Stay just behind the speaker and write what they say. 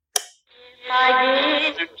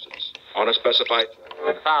On a specified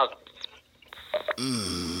 1,000.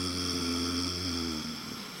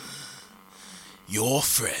 Your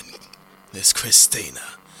friend, Miss Christina.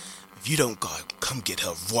 If you don't go, come get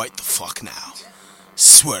her right the fuck now.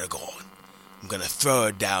 Swear to God, I'm gonna throw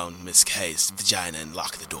her down Miss K's vagina and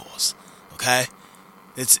lock the doors. Okay?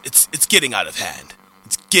 It's getting out of hand.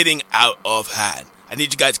 It's getting out of hand. I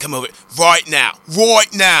need you guys to come over right now.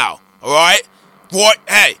 Right now. Alright? Right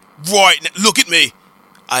now. Look at me.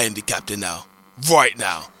 I am the captain now. Right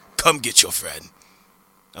now. Come get your friend.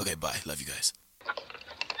 Okay, bye. Love you guys.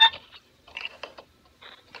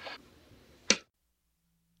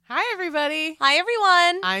 Hi, everybody. Hi,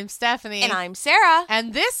 everyone. I'm Stephanie. And I'm Sarah.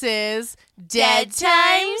 And this is Dead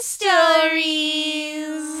Time Stories.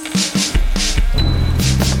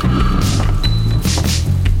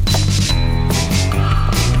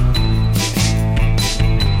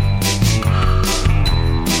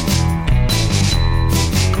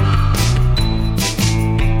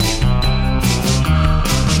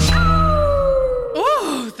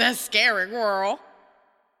 Ooh, the scary girl.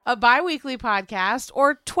 A bi-weekly podcast,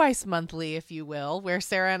 or twice monthly, if you will, where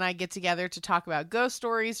Sarah and I get together to talk about ghost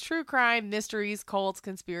stories, true crime, mysteries, cults,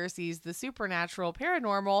 conspiracies, the supernatural,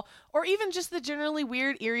 paranormal, or even just the generally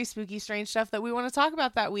weird, eerie, spooky, strange stuff that we want to talk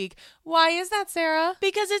about that week. Why is that, Sarah?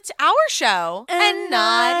 Because it's our show and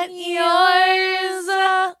not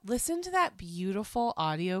yours. Listen to that beautiful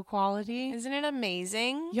audio quality. Isn't it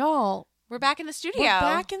amazing? Y'all, We're back in the studio. we're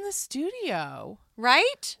back in the studio.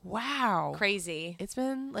 Right? Wow. Crazy. It's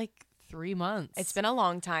been like 3 months. It's been a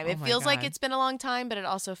long time. Oh It my feels like God. it's been a long time, but it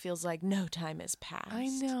also feels like no time has passed. I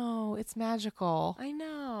know. It's magical. I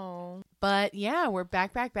know. But yeah, we're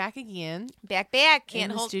back again. Back. In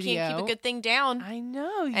Can't the keep studio. a good thing down. I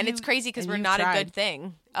know. And it's crazy because and we're you've not tried. a good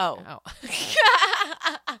thing. Oh.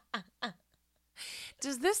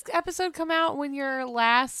 Does this episode come out when your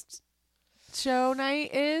last show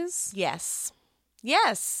night is? Yes.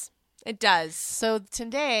 Yes, it does. So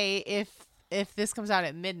today, if this comes out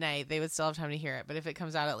at midnight, they would still have time to hear it. But if it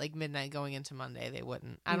comes out at like midnight going into Monday, they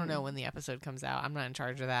wouldn't. I don't know when the episode comes out. I'm not in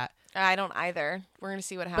charge of that. I don't either. We're going to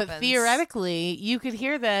see what happens. But theoretically, you could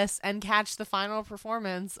hear this and catch the final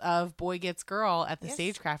performance of Boy Gets Girl at the Yes.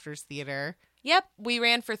 Stagecrafters Theater. Yep, we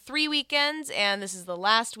ran for 3 weekends, and this is the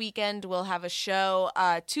last weekend. We'll have a show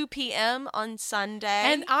 2 p.m. on Sunday.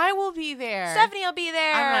 And I will be there. Stephanie will be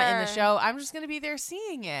there. I'm not in the show. I'm just going to be there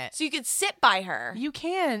seeing it. So you could sit by her. You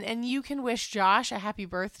can, and you can wish Josh a happy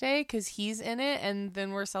birthday because he's in it, and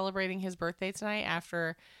then we're celebrating his birthday tonight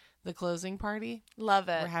after the closing party. Love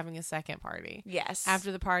it. We're having a second party. Yes.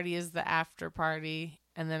 After the party is the after party,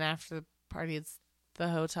 and then after the party it's the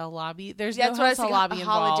hotel lobby. There's That's no what I was hotel thinking,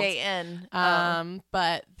 lobby a involved. Holiday Inn.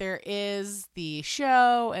 But there is the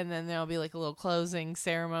show, and then there'll be like a little closing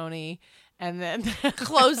ceremony, and then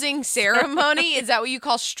Closing ceremony? Is that what you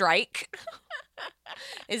call strike?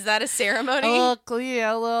 Is that a ceremony? a little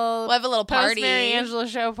We'll have a little party. Mary Angela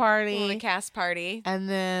show party. A little cast party. And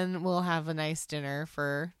then we'll have a nice dinner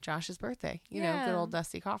for Josh's birthday. You know, Yeah. good old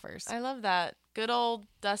Dusty Coffers. I love that. Good old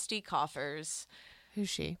Dusty Coffers. Who's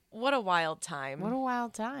she? What a wild time. What a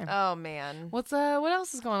wild time. Oh, man. What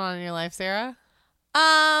else is going on in your life, Sarah?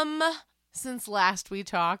 Since last we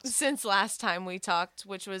talked. Since last time we talked,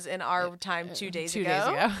 which was in our time 2 days ago. 2 days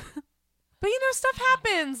ago. But stuff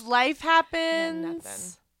happens. Life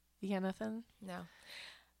happens. Yeah, nothing. Yeah, nothing.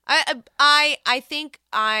 No. I think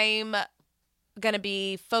I'm going to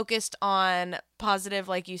be focused on positive,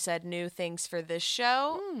 like you said, new things for this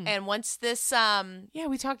show. And once this, Yeah,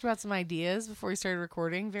 we talked about some ideas before we started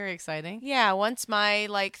recording. Very exciting. once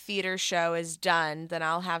my theater show is done, then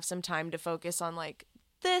I'll have some time to focus on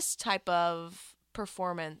this type of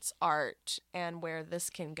performance art and where this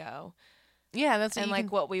can go. Yeah, that's what And, you can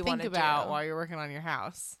what we think wanna about do. while you're working on your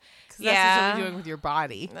house. 'Cause that's Yeah. what you're doing with your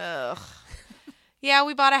body. Ugh. Yeah,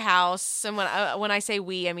 we bought a house, and when I say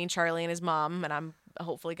we, I mean Charlie and his mom, and I'm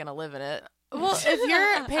hopefully gonna live in it. Well, if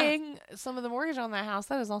you're paying some of the mortgage on that house,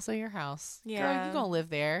 that is also your house. Girl, Yeah. you're gonna live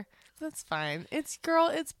there. That's fine. It's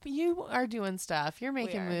you are doing stuff. You're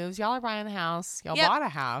making are. moves. Y'all are buying a house. Y'all Yep. bought a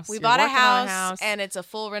house. We You're bought a working on house, and it's a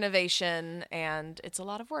full renovation, and it's a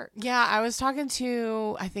lot of work. yeah, I was talking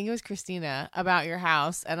to, I think it was Christina, about your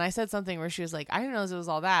house, and I said something where she was like, I didn't know it was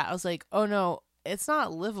all that. I was like, oh no, it's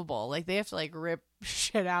not livable. They have to rip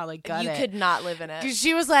shit out, gut You it. could not live in it. 'Cause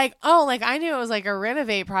she was like, oh, I knew it was a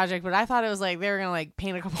renovate project, but I thought it was they were gonna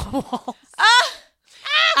paint a couple of walls.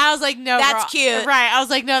 I was like, no, That's girl. cute. Right. I was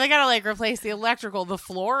like, no, they gotta replace the electrical, the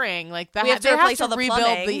flooring, We have to they replace all the rebuild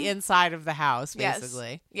plumbing. the inside of the house, Yes.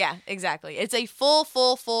 basically. Yeah, exactly. It's a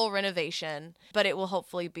full renovation, but it will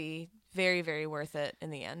hopefully be Very, very worth it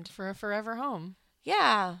in the end. For a forever home.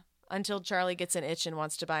 Yeah. Until Charlie gets an itch and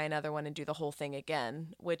wants to buy another one and do the whole thing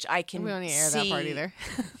again, which I can We don't need to air that part either.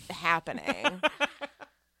 happening.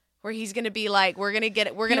 Where he's going to be like, we're going to get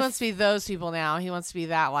it. We're going He to wants to be those people now. He wants to be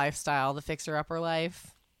that lifestyle, the fixer-upper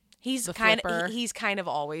life. He's the kind flipper. of he's kind of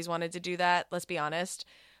always wanted to do that, let's be honest.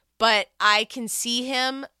 But I can see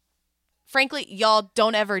him. Frankly, y'all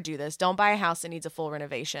don't ever do this. Don't buy a house that needs a full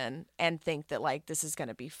renovation and think that like this is going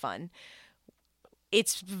to be fun.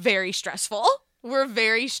 It's very stressful. We're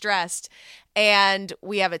very stressed. And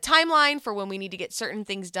we have a timeline for when we need to get certain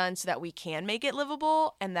things done so that we can make it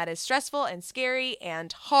livable. And that is stressful and scary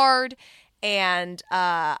and hard. And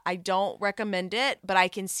I don't recommend it, but I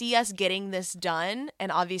can see us getting this done.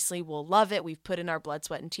 And obviously we'll love it. We've put in our blood,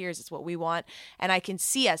 sweat, and tears. It's what we want. And I can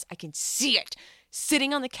see it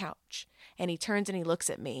sitting on the couch. And he turns and he looks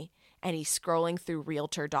at me and he's scrolling through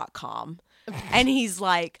realtor.com. And he's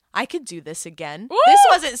like, I could do this again. Woo! This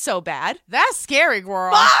wasn't so bad. That's scary, girl.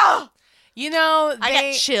 Ah! You know, I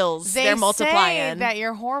got chills. They They're multiplying. say that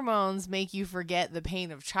your hormones make you forget the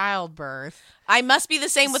pain of childbirth. I must be the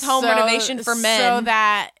same with home renovation for men. So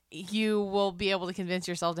that you will be able to convince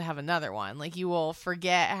yourself to have another one. Like, you will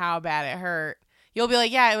forget how bad it hurt. You'll be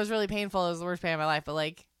like, yeah, it was really painful. It was the worst pain of my life. But,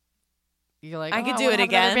 like, you're like, I could I do wanna it have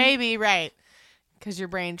another again. baby, right. Because your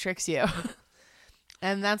brain tricks you.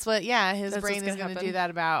 And that's what, his That's brain what's is gonna going to happen. do that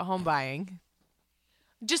about home buying.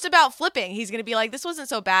 Just about flipping. He's going to be like, this wasn't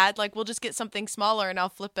so bad. Like, we'll just get something smaller and I'll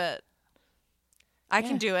flip it. I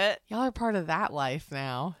can do it. Y'all are part of that life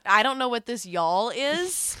now. I don't know what this y'all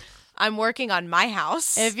is. I'm working on my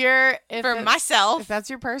house If myself. If that's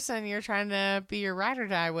your person you're trying to be your ride or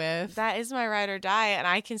die with. That is my ride or die, and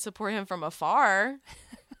I can support him from afar.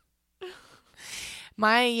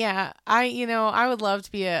 I would love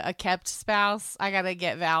to be a kept spouse. I got to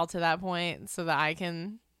get Val to that point so that I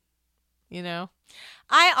can,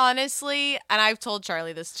 I honestly, and I've told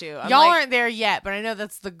Charlie this too. I'm y'all like, aren't there yet, but I know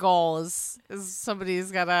that's the goal is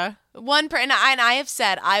somebody's got to. and I have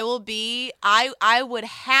said I would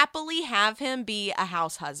happily have him be a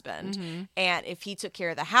house husband. Mm-hmm. And if he took care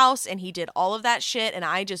of the house and he did all of that shit and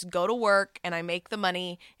I just go to work and I make the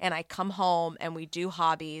money and I come home and we do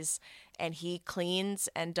hobbies and he cleans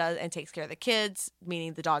and takes care of the kids,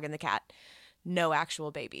 meaning the dog and the cat, no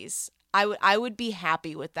actual babies. I would be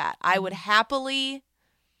happy with that. I would happily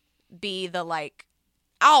be the like,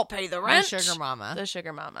 I'll pay the rent. The sugar mama. The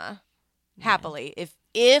sugar mama. Happily.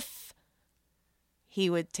 If he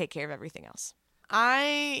would take care of everything else.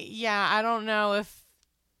 I don't know if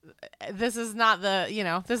this is not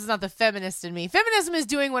the feminist in me. Feminism is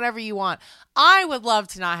doing whatever you want. I would love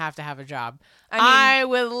to not have to have a job. I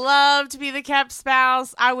would love to be the kept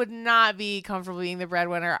spouse. I would not be comfortable being the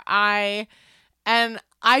breadwinner.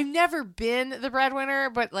 I've never been the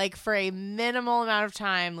breadwinner, but like for a minimal amount of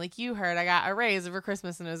time, like you heard, I got a raise over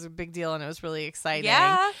Christmas and it was a big deal and it was really exciting.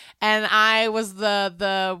 Yeah. And I was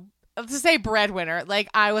the to say breadwinner, like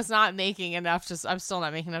I was not making enough I'm still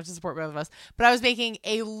not making enough to support both of us, but I was making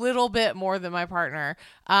a little bit more than my partner.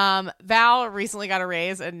 Val recently got a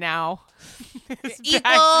raise and now equal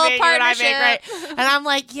partnership. And I'm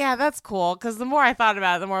like, yeah, that's cool. Cause the more I thought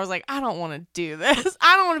about it, the more I was like, I don't want to do this.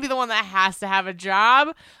 I don't want to be the one that has to have a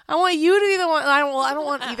job. I want you to be the one. I don't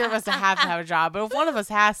want either of us to have a job, but if one of us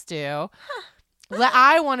has to,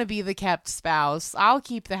 I want to be the kept spouse. I'll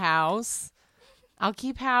keep the house. I'll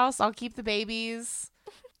keep the babies.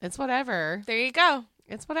 It's whatever. There you go.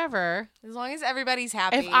 It's whatever. As long as everybody's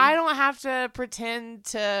happy. If I don't have to pretend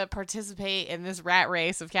to participate in this rat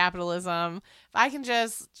race of capitalism, if I can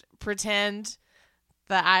just pretend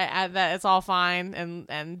that that it's all fine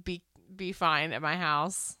and be fine at my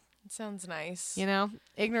house. It sounds nice.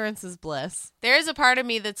 Ignorance is bliss. There is a part of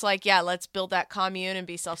me that's like, yeah, let's build that commune and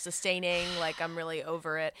be self-sustaining. Like, I'm really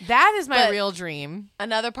over it. That is my But real dream.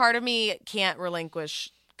 Another part of me can't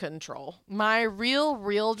relinquish control. My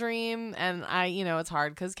real dream, and it's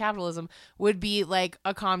hard because capitalism would be like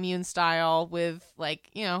a commune style with like,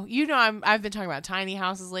 I've been talking about tiny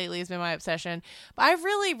houses lately. It's been my obsession, but I've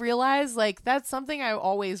really realized like that's something I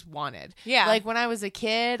always wanted. Yeah. Like when I was a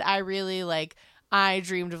kid, I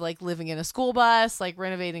dreamed of like living in a school bus, like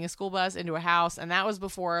renovating a school bus into a house. And that was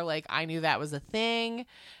before like I knew that was a thing.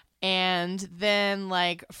 And then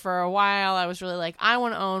like for a while I was really like, I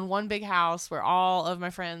want to own one big house where all of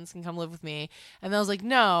my friends can come live with me. And then I was like,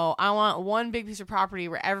 no, I want one big piece of property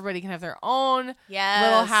where everybody can have their own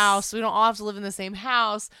little house. So we don't all have to live in the same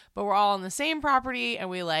house, but we're all on the same property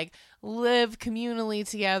and we like live communally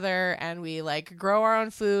together and we like grow our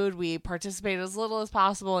own food. We participate as little as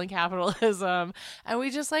possible in capitalism and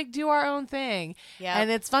we just like do our own thing. Yeah.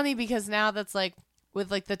 And it's funny because now that's like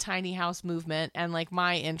with like the tiny house movement and like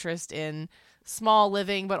my interest in small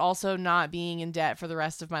living, but also not being in debt for the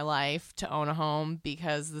rest of my life to own a home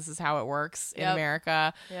because this is how it works in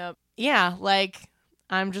America. Yep. Yeah, like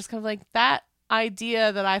I'm just kind of like that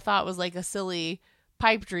idea that I thought was like a silly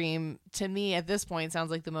pipe dream to me at this point sounds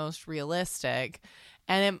like the most realistic.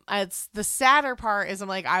 And it's the sadder part is I'm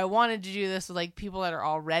like, I wanted to do this with like people that are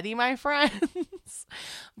already my friends,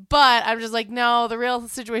 but I'm just like, no, the real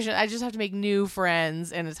situation, I just have to make new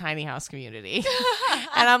friends in a tiny house community.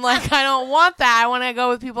 And I'm like, I don't want that. I want to go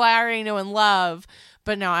with people I already know and love.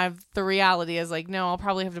 But no, the reality is like, no, I'll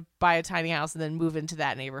probably have to buy a tiny house and then move into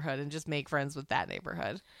that neighborhood and just make friends with that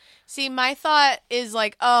neighborhood. See, my thought is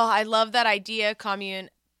like, oh, I love that idea, commune,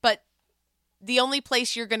 but the only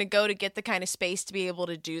place you're going to go to get the kind of space to be able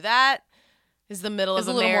to do that is the middle of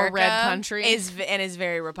America. A little more red country. Is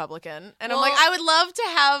very Republican. And I'm like, I would love to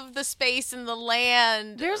have the space and the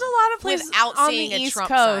land. There's a lot of places without on seeing the a East Trump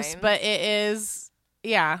Coast, sign. but it is...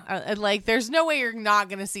 Yeah, like there's no way you're not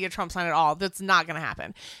going to see a Trump sign at all. That's not going to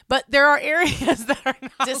happen. But there are areas that are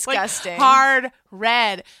not disgusting, like, hard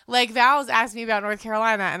red. Like Val was asking me about North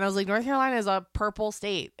Carolina, and I was like, North Carolina is a purple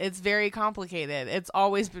state. It's very complicated. It's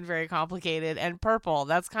always been very complicated and purple.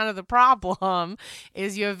 That's kind of the problem.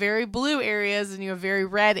 Is you have very blue areas and you have very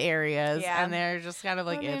red areas, and they're just kind of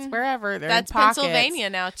like it's wherever. They're that's in pockets. Pennsylvania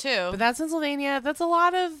now too. But that's Pennsylvania. That's a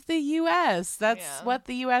lot of the U.S. That's what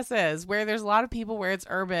the U.S. is. Where there's a lot of people where it's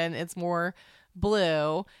urban, it's more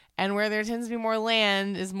blue, and where there tends to be more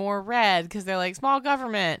land is more red because they're like small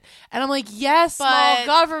government. And I'm like, yes, small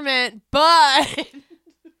government, but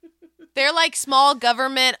they're like small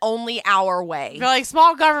government only our way. They're like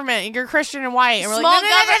small government and you're Christian and white, and we're small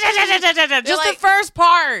like just the first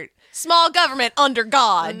part. Small government under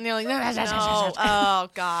God. And they're like, no. Oh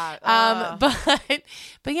God.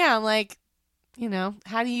 But yeah, I'm like, you know,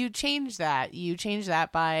 how do you change that? You change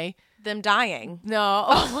that by them dying.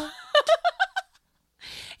 No.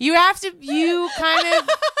 You kind of,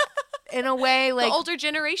 in a way, like... The older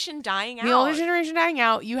generation dying out. The older generation dying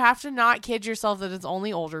out. You have to not kid yourself that it's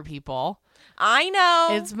only older people. I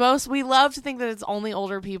know. We love to think that it's only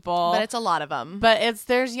older people. But it's a lot of them. But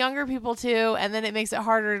there's younger people too, and then it makes it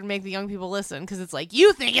harder to make the young people listen, because it's like,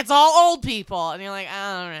 you think it's all old people, and you're like,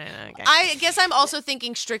 oh, okay. I guess I'm also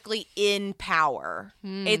thinking strictly in power.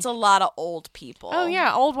 It's a lot of old people. Oh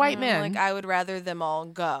yeah, old white men. Like, I would rather them all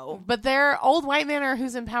go. But they're old white men are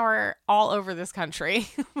who's in power all over this country.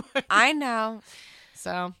 I know.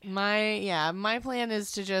 So my plan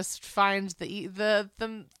is to just find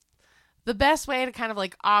the best way to kind of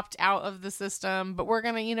like opt out of the system, but we're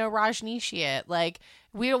gonna, Rajneesh it. Like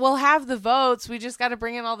we'll have the votes. We just got to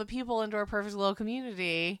bring in all the people into our perfect little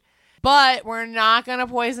community. But we're not gonna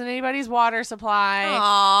poison anybody's water supply.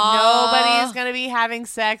 Aww. Nobody's gonna be having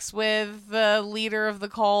sex with the leader of the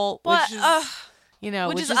cult, which is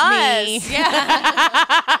which is us. me.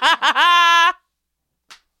 Yeah.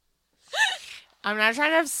 I'm not trying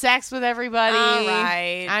to have sex with everybody. All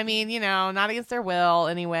right. I mean, not against their will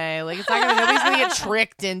anyway. Like, nobody's going to get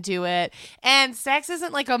tricked into it. And sex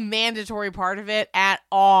isn't like a mandatory part of it at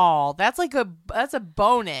all. That's a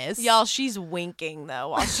bonus. Y'all, she's winking though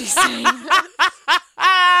while she's saying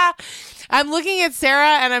that. I'm looking at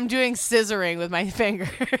Sarah and I'm doing scissoring with my fingers.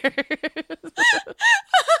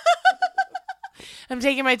 I'm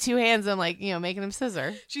taking my two hands and making them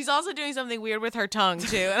scissor. She's also doing something weird with her tongue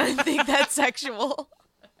too, and I think that's sexual.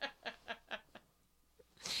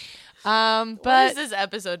 But what has this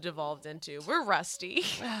episode devolved into? We're rusty.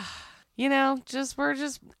 No. This is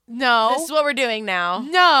what we're doing now.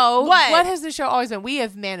 No. What has the show always been? We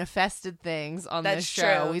have manifested things on this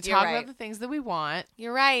show. True. We talk about the things that we want.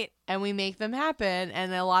 You're right. And we make them happen.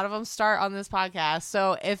 And a lot of them start on this podcast.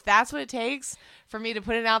 So if that's what it takes for me to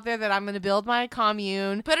put it out there that I'm going to build my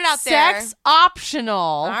commune. Put it out there. Sex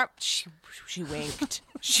optional. She winked.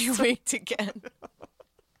 She winked again.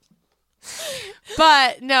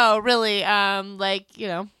 But no, really,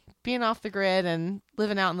 being off the grid and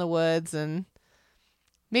living out in the woods, and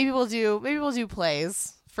maybe we'll do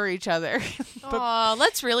plays for each other. But,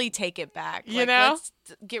 let's really take it back. Let's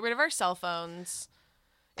get rid of our cell phones.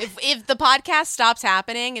 If the podcast stops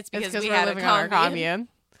happening, it's because we had living on our commune.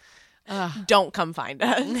 Don't come find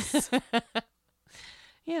us.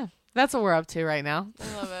 Yeah, that's what we're up to right now.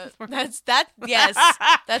 I love it. Yes,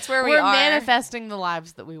 that's where we are. We're manifesting the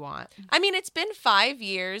lives that we want. I mean, it's been 5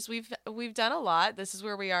 years. We've done a lot. This is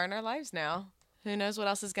where we are in our lives now. Who knows what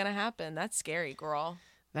else is going to happen? That's scary, girl.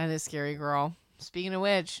 That is scary, girl. Speaking of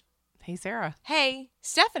which, hey, Sarah. Hey,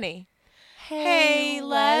 Stephanie. Hey,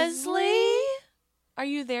 Leslie. Are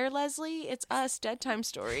you there, Leslie? It's us, Dead Time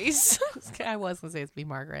Stories. I was going to say it's me,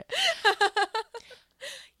 Margaret.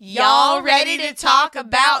 Y'all ready to talk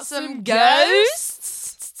about some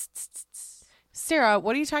ghosts? Sarah,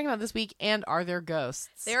 what are you talking about this week, and are there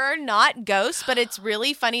ghosts? There are not ghosts, but it's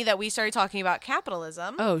really funny that we started talking about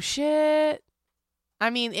capitalism. Oh, shit. I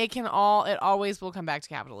mean, it always will come back to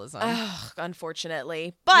capitalism. Ugh,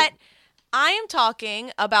 unfortunately. But I am talking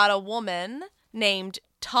about a woman named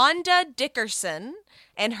Tonda Dickerson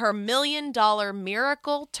and her $1 million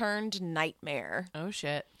miracle turned nightmare. Oh,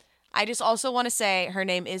 shit. I just also want to say her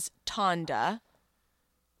name is Tonda.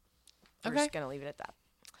 We're just going to leave it at that.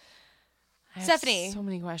 I have Stephanie. so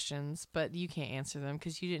many questions, but you can't answer them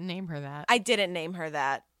because you didn't name her that. I didn't name her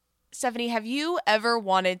that. Stephanie, have you ever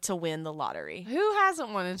wanted to win the lottery? Who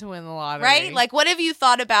hasn't wanted to win the lottery? Right? Like, what have you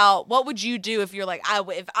thought about? What would you do if you're like,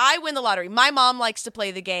 if I win the lottery? My mom likes to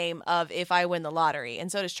play the game of if I win the lottery, and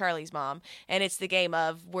so does Charlie's mom. And it's the game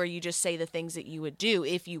of where you just say the things that you would do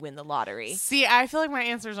if you win the lottery. See, I feel like my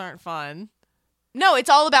answers aren't fun. No, it's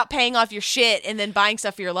all about paying off your shit and then buying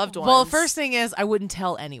stuff for your loved ones. Well, first thing is, I wouldn't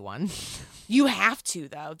tell anyone. You have to,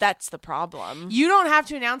 though. That's the problem. You don't have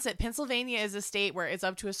to announce it. Pennsylvania is a state where it's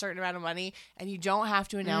up to a certain amount of money, and you don't have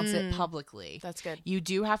to announce it publicly. That's good. You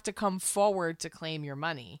do have to come forward to claim your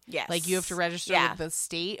money. Yes. Like, you have to register with the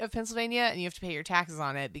state of Pennsylvania, and you have to pay your taxes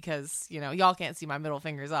on it because, y'all can't see my middle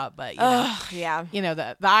fingers up, but, yeah.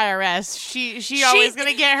 The IRS, she always going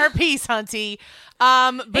to get her piece, hunty.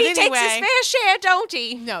 But he anyway, takes his fair share, don't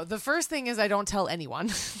he? No, the first thing is I don't tell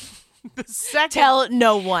anyone. The second, tell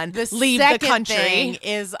no one. Leave the country. Thing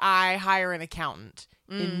is I hire an accountant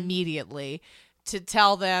immediately to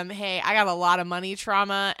tell them, hey, I got a lot of money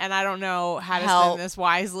trauma and I don't know how to spend this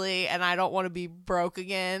wisely and I don't want to be broke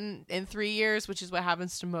again in 3 years, which is what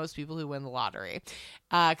happens to most people who win the lottery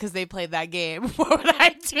because they played that game. What would I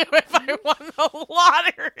do if I won the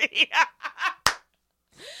lottery?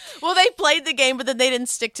 Well, they played the game, but then they didn't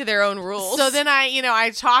stick to their own rules. So then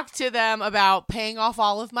I talked to them about paying off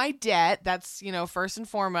all of my debt. That's, first and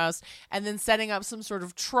foremost. And then setting up some sort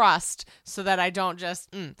of trust so that I don't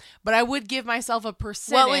just, but I would give myself a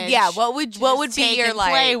percentage. What would be your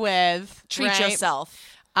play with? Treat yourself.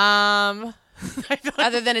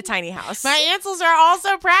 Other than a tiny house. My answers are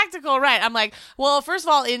also practical, right? I'm like, well, first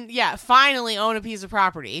of all, finally own a piece of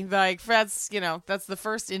property. Like that's the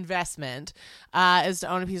first investment is to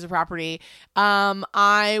own a piece of property.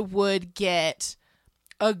 I would get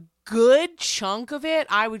a good chunk of it.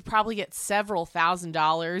 I would probably get several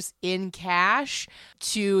 $1,000s in cash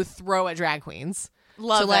to throw at drag queens.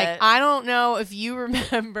 Love it. I don't know if you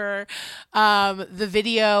remember the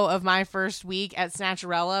video of my first week at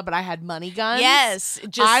Snatcherella, but I had money guns. Yes.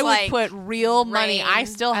 I would put real money. I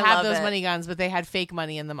still have those it. money guns, but they had fake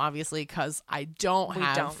money in them, obviously, because I don't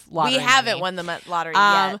have lottery We haven't money. won the lottery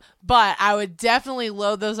yet. But I would definitely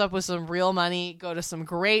load those up with some real money, go to some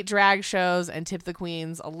great drag shows, and tip the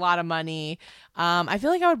queens a lot of money. I feel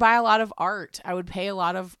like I would buy a lot of art. I would pay a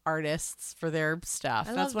lot of artists for their stuff.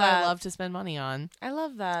 That's what I love to spend money on. I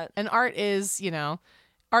love that. And art is,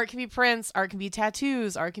 art can be prints, art can be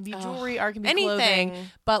tattoos, art can be jewelry, art can be clothing.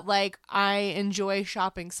 But I enjoy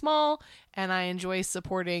shopping small and I enjoy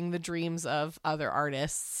supporting the dreams of other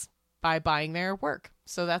artists by buying their work.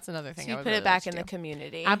 So that's another thing. So you I would put really it back like to in the do.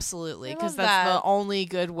 community. Absolutely, because that's the only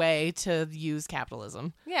good way to use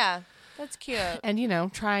capitalism. Yeah. That's cute.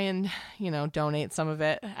 And, try and, donate some of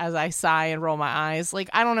it as I sigh and roll my eyes.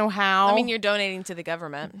 I don't know how. I mean, you're donating to the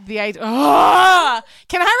government. Can I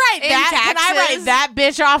write In that? Can I taxes? write that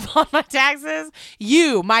bitch off on my taxes?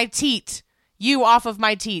 You, my teat. You off of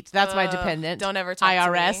my teat. That's my dependent. Don't ever talk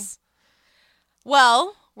IRS. to me.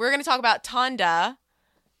 Well, we're going to talk about Tonda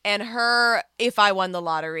and her if I won the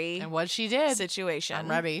lottery And what she did. situation. I'm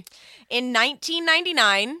ready. In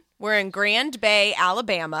 1999, we're in Grand Bay,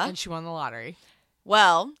 Alabama. And she won the lottery.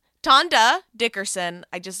 Well, Tonda Dickerson,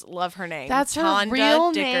 I just love her name. That's her Tonda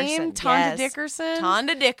real Dickerson. name? Tonda Yes. Dickerson?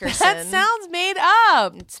 Tonda Dickerson. That sounds made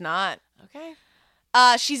up. It's not. Okay.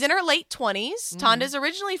 She's in her late 20s. Tonda's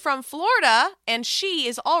originally from Florida, and she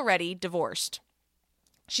is already divorced.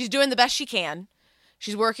 She's doing the best she can.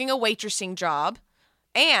 She's working a waitressing job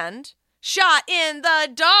and shot in the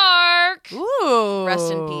dark. Ooh.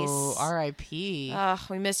 Rest in peace. R.I.P.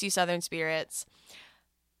 We miss you, Southern Spirits.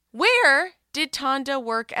 Where did Tonda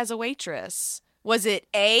work as a waitress? Was it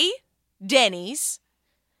A, Denny's,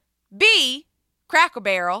 B, Cracker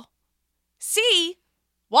Barrel, C,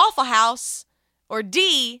 Waffle House, or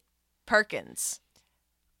D, Perkins?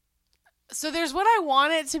 So there's what I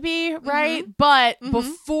want it to be, right? But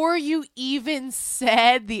before you even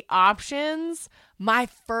said the options, my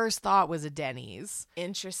first thought was a Denny's.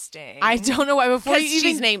 Interesting. I don't know why. Before you she's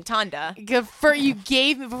even named Tonda. before you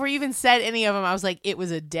even said any of them, I was like, it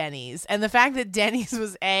was a Denny's. And the fact that Denny's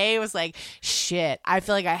was A was like, shit. I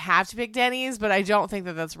feel like I have to pick Denny's, but I don't think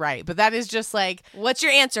that that's right. But that is just like, What's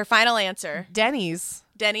your answer? Final answer. Denny's.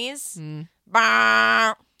 Denny's.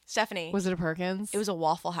 Bah. Stephanie. Was it a Perkins? It was a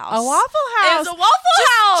Waffle House. A Waffle House. It was a Waffle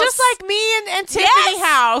House. Just like me and Tiffany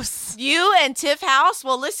House. You and Tiff House.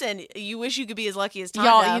 Well, listen, you wish you could be as lucky as Tonda.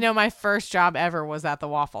 Y'all, you know, my first job ever was at the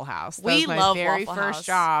Waffle House. That We was my love very Waffle first House.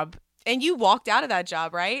 job. And you walked out of that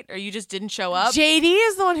job, right? Or you just didn't show up? JD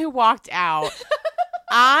is the one who walked out.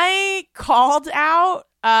 I called out.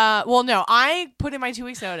 Well, no, I put in my 2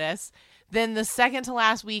 weeks notice. Then the second to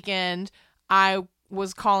last weekend, I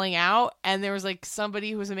was calling out, and there was like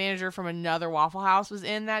somebody who was a manager from another Waffle House was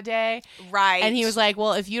in that day. Right. And he was like,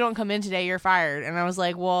 well, if you don't come in today, you're fired. And I was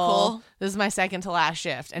like, well, Cool. This is my second to last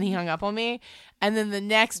shift. And he hung up on me. And then the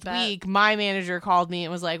next Bet. week, my manager called me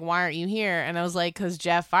and was like, why aren't you here? And I was like, because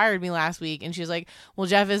Jeff fired me last week. And she was like, well,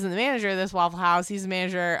 Jeff isn't the manager of this Waffle House. He's the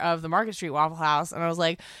manager of the Market Street Waffle House. And I was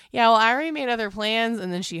like, yeah, well, I already made other plans.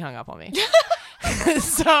 And then she hung up on me.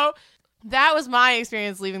 So that was my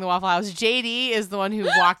experience leaving the Waffle House. JD is the one who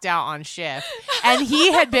walked out on shift. And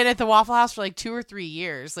he had been at the Waffle House for like 2 or 3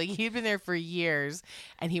 years. Like, he'd been there for years,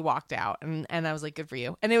 and he walked out. And I was like, good for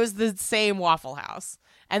you. And it was the same Waffle House.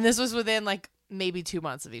 And this was within like maybe 2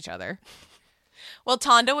 months of each other. Well,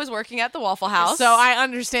 Tonda was working at the Waffle House. So I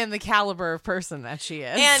understand the caliber of person that she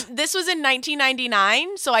is. And this was in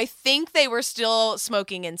 1999, so I think they were still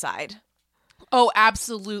smoking inside. Oh,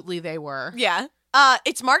 absolutely they were. Yeah.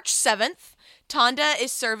 It's March 7th. Tonda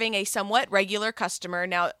is serving a somewhat regular customer.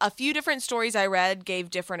 Now, a few different stories I read gave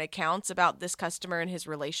different accounts about this customer and his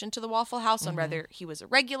relation to the Waffle House, on whether he was a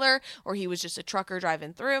regular or he was just a trucker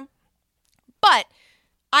driving through. But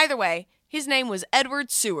either way, his name was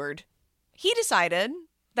Edward Seward. He decided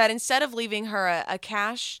that instead of leaving her a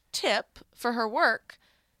cash tip for her work,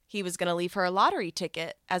 he was going to leave her a lottery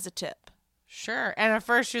ticket as a tip. Sure. And at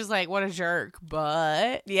first she was like, what a jerk.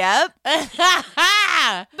 But Yep.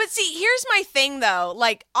 But see, here's my thing, though.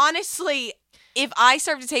 Like, honestly, if I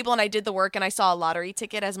served a table and I did the work and I saw a lottery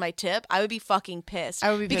ticket as my tip, I would be fucking pissed.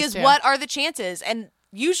 I would be pissed, because too. what are the chances? And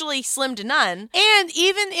usually slim to none. And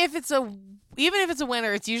even if it's a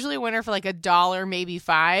winner, it's usually a winner for like $1, maybe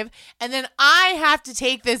 $5. And then I have to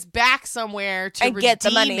take this back somewhere to And get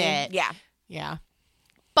the money. it. Yeah. Yeah.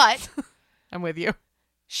 But I'm with you.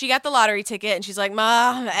 she got the lottery ticket and she's like,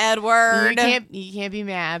 Mom, Edward. You can't be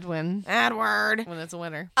mad when Edward. it's a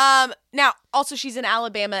winner. Now, also, she's in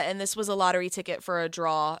Alabama, and this was a lottery ticket for a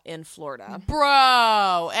draw in Florida.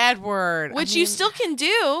 Bro, Edward. Which you still can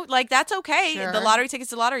do. Like, that's okay. Sure. The lottery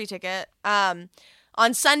ticket's a lottery ticket. On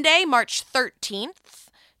Sunday, March 13th,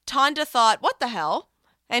 Tonda thought, what the hell?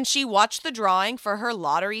 And she watched the drawing for her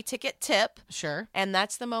lottery ticket tip. Sure. And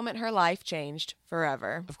that's the moment her life changed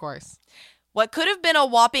forever. Of course. What could have been a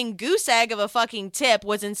whopping goose egg of a fucking tip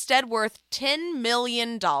was instead worth $10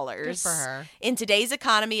 million. Good for her. In today's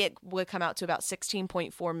economy, it would come out to about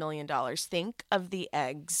 $16.4 million. Think of the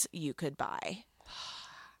eggs you could buy.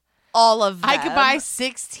 All of them. I could buy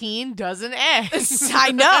 16 dozen eggs.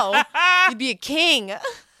 I know. You'd be a king.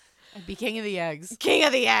 I'd be king of the eggs. King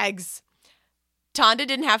of the eggs. Tonda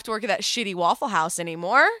didn't have to work at that shitty Waffle House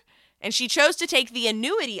anymore. And she chose to take the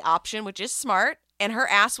annuity option, which is smart. And her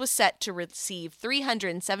ass was set to receive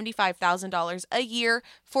 $375,000 a year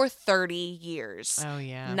for 30 years. Oh,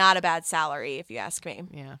 yeah. Not a bad salary, if you ask me.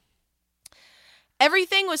 Yeah.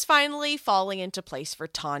 Everything was finally falling into place for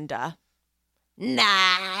Tonda.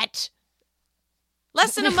 Not.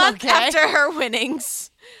 Less than a month Okay. after her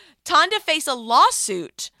winnings, Tonda faced a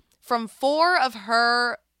lawsuit from 4 of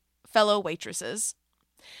her fellow waitresses.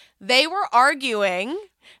 They were arguing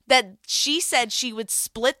that she said she would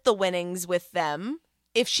split the winnings with them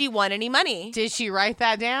if she won any money. Did she write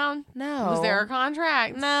that down? No. Was there a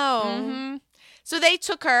contract? No. Mm-hmm. So they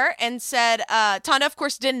took her and said, Tonda, of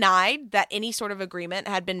course, denied that any sort of agreement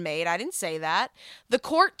had been made. I didn't say that. The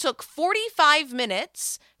court took 45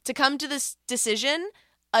 minutes to come to this decision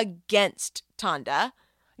against Tonda.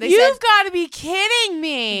 You've got to be kidding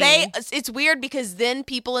me. It's weird because then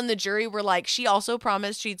people in the jury were like, she also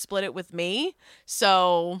promised she'd split it with me.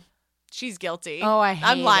 So she's guilty. Oh, I hate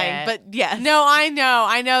I'm lying, it. but yeah. No, I know.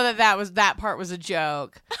 I know that part was a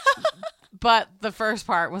joke. But the first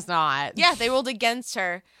part was not. Yeah, they ruled against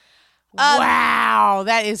her. Wow,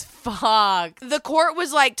 that is fucked. The court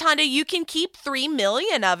was like, Tonda, you can keep $3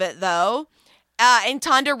 million of it, though. And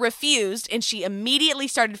Tonda refused, and she immediately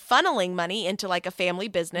started funneling money into like a family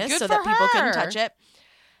business Good so for that people couldn't her. touch it.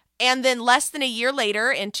 And then less than a year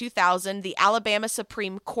later, in 2000, the Alabama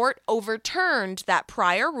Supreme Court overturned that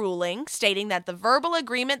prior ruling, stating that the verbal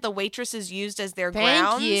agreement the waitresses used as their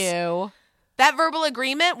grounds, Thank you. that verbal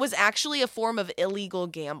agreement was actually a form of illegal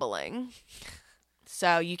gambling.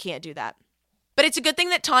 So you can't do that. But it's a good thing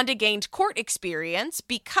that Tonda gained court experience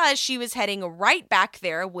because she was heading right back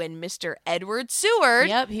there when Mr. Edward Seward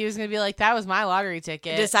Yep, he was going to be like, that was my lottery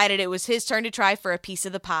ticket. decided it was his turn to try for a piece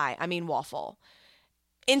of the pie. I mean, waffle.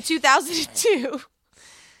 In 2002,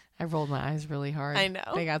 I rolled my eyes really hard. I know.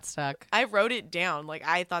 They got stuck. I wrote it down. Like,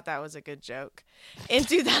 I thought that was a good joke. In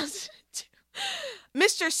 2002,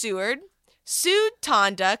 Mr. Seward sued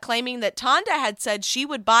Tonda, claiming that Tonda had said she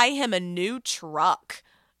would buy him a new truck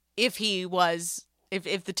if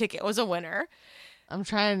the ticket was a winner. I'm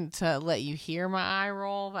trying to let you hear my eye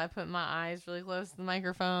roll by putting my eyes really close to the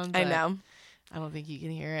microphone. I but know. I don't think you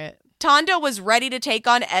can hear it. Tonda was ready to take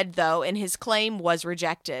on Ed, though, and his claim was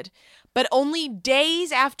rejected. But only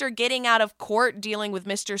days after getting out of court dealing with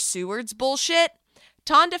Mr. Seward's bullshit,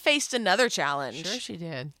 Tonda faced another challenge. Sure she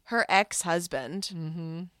did. Her ex-husband.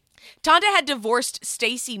 Mm-hmm. Tonda had divorced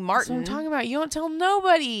Stacy That's what Martin. I'm talking about. You don't tell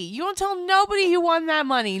nobody. You don't tell nobody who won that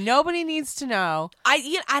money. Nobody needs to know. I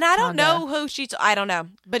don't Tonda. know who I don't know,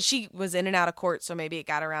 but she was in and out of court, so maybe it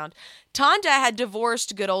got around. Tonda had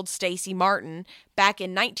divorced good old Stacy Martin back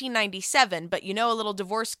in 1997, but you know a little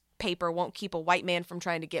divorce paper won't keep a white man from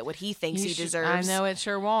trying to get what he thinks he deserves. I know it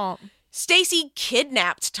sure won't. Stacy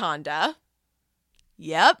kidnapped Tonda.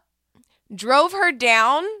 Yep. Drove her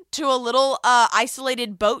down to a little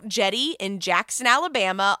isolated boat jetty in Jackson,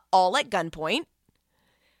 Alabama, all at gunpoint.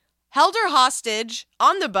 Held her hostage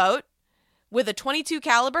on the boat with a .22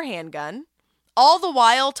 caliber handgun. All the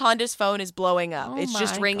while, Tonda's phone is blowing up. Oh It's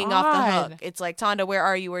just my ringing off the God. hook. It's like, Tonda, where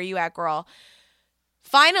are you? Where you at, girl?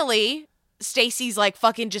 Finally, Stacy's like,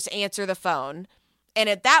 fucking just answer the phone. And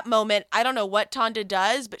at that moment, I don't know what Tonda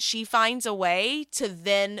does, but she finds a way to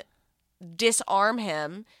then disarm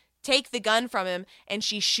him, take the gun from him, and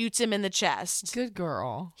she shoots him in the chest. Good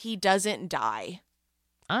girl. He doesn't die.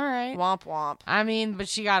 All right. Womp womp. I mean, but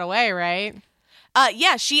she got away, right?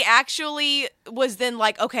 Yeah, she actually was then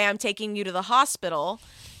like, okay, I'm taking you to the hospital.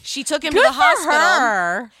 She took him Good to the for hospital.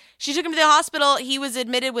 her. She took him to the hospital. He was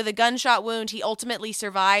admitted with a gunshot wound. He ultimately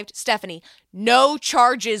survived. Stephanie, no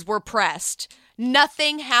charges were pressed.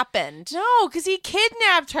 Nothing happened. No, because he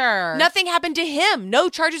kidnapped her. Nothing happened to him. No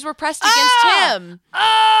charges were pressed against him.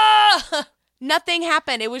 Nothing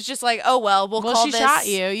happened. It was just like, oh, well, we'll call she this. shot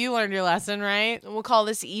you. You learned your lesson, right? We'll call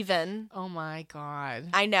this even. Oh my God.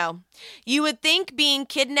 I know. You would think being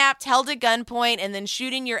kidnapped, held at gunpoint, and then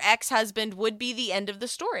shooting your ex-husband would be the end of the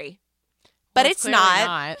story. But Well, it's clearly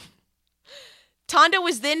not. Tonda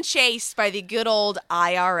was then chased by the good old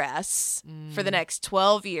IRS for the next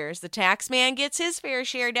 12 years. The tax man gets his fair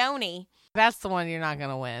share, don't he? That's the one you're not going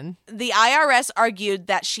to win. The IRS argued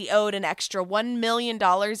that she owed an extra $1 million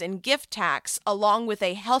in gift tax along with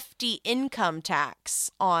a hefty income tax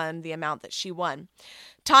on the amount that she won.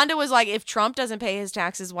 Tonda was like, if Trump doesn't pay his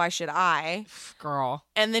taxes, why should I? Girl.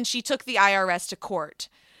 And then she took the IRS to court.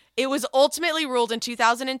 It was ultimately ruled in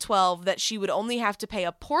 2012 that she would only have to pay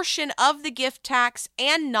a portion of the gift tax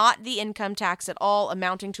and not the income tax at all,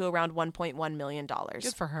 amounting to around $1.1 million.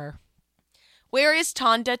 Good for her. Where is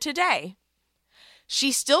Tonda today?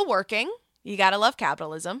 She's still working. You gotta love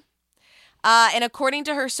capitalism. And according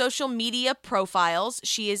to her social media profiles,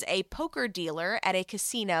 she is a poker dealer at a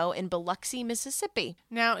casino in Biloxi, Mississippi.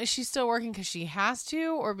 Now, is she still working because she has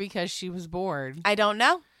to or because she was bored? I don't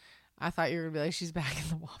know. I thought you were going to be like, she's back in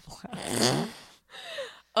the Waffle House.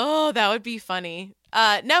 Oh, that would be funny.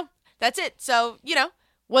 No, that's it. So,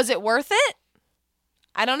 was it worth it?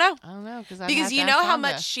 I don't know. I don't know. Because you know how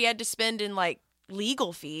much she had to spend in like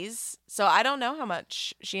legal fees. So I don't know how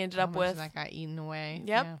much she ended up with. That got eaten away.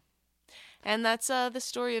 Yep. Yeah. And that's the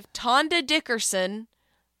story of Tonda Dickerson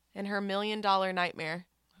and her $1 million nightmare.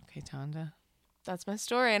 Okay, Tonda. That's my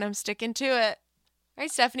story, and I'm sticking to it. All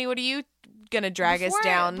right, Stephanie, what are you going to drag us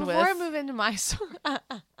down with? Before I move into my story,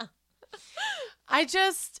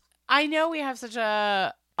 I know we have such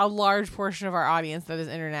a large portion of our audience that is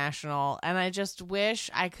international, and I just wish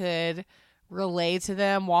I could relay to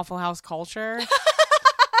them Waffle House culture.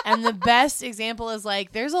 And the best example is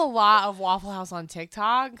like, there's a lot of Waffle House on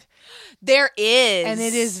TikTok. There is. And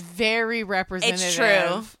it is very representative It's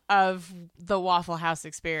true. of the Waffle House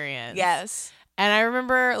experience. Yes. And I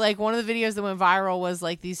remember like one of the videos that went viral was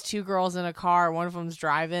like these two girls in a car. One of them's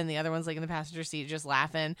driving, the other one's like in the passenger seat just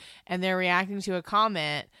laughing. And they're reacting to a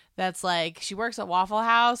comment that's like, she works at Waffle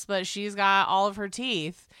House, but she's got all of her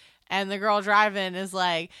teeth. And the girl driving is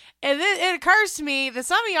like, it occurs to me that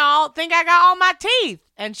some of y'all think I got all my teeth.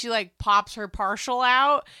 And she like pops her partial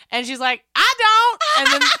out. And she's like, I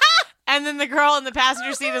don't. And then the girl in the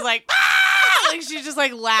passenger seat is like, ah! Like she's just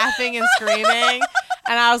like laughing and screaming.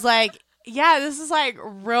 And I was like, yeah, this is like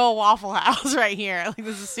real Waffle House right here. Like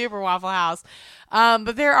this is super Waffle House.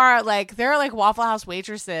 But there are like Waffle House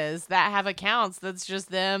waitresses that have accounts that's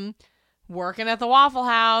just them working at the Waffle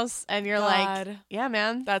House, and you're like, yeah,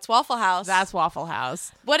 man, That's Waffle House. that's Waffle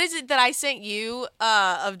House. What is it that I sent you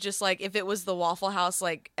of just like if it was the Waffle House,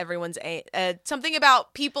 like everyone's something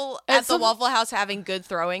about people at the Waffle House having good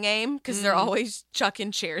throwing aim because they're always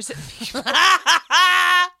chucking chairs at people.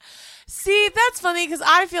 See, that's funny because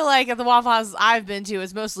I feel like at the Waffle Houses I've been to,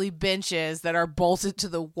 it's mostly benches that are bolted to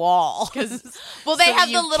the wall. Well, they So have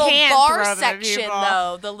you the little can't bar throw them at section people.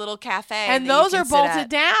 though, the little cafe, And that those you are can sit bolted at.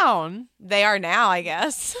 down. They are now, I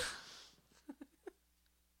guess.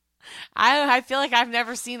 I feel like I've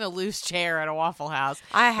never seen a loose chair at a Waffle House.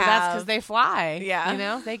 I But that's because have. they fly. Yeah. You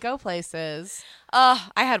know, they go places. I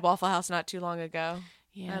had Waffle House not too long ago.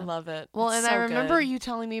 Yeah. I love it. Well, It's and so I remember good. you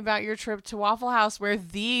telling me about your trip to Waffle House where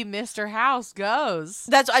the Mr. House goes.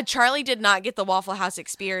 That's Charlie did not get the Waffle House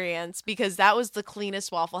experience because that was the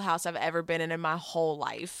cleanest Waffle House I've ever been in my whole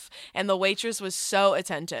life, and the waitress was so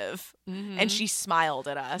attentive, and she smiled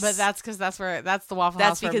at us. But that's because that's the Waffle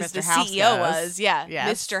that's House where because Mr. the House CEO goes. was, yeah,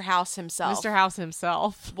 Yes. Mr. House himself, Mr. House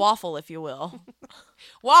himself. Waffle, if you will.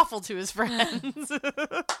 Waffle to his friends.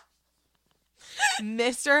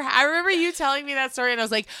 I remember you telling me that story, and I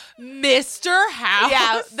was like, Mr. House?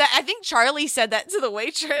 Yeah, I think Charlie said that to the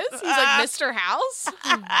waitress. He's like, Mr. House?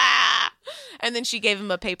 And then she gave him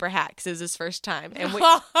a paper hat because it was his first time. And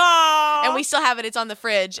we still have it. It's on the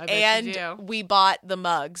fridge. I bet And you do. we bought the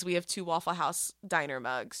mugs. We have 2 Waffle House diner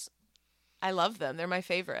mugs. I love them. They're my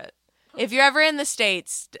favorite. If you're ever in the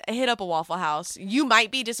States, hit up a Waffle House. You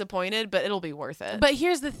might be disappointed, but it'll be worth it. But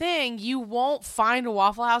here's the thing. You won't find a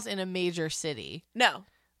Waffle House in a major city. No.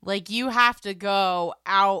 Like, you have to go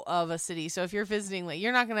out of a city. So if you're visiting, like,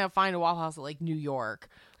 you're not going to find a Waffle House at, like, New York.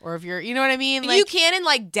 Or if you're, you know what I mean? Like, you can in,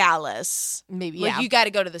 like, Dallas. maybe, Like, yeah. you got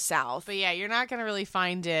to go to the South. But, yeah, you're not going to really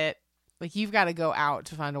find it. Like, you've got to go out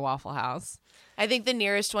to find a Waffle House. I think the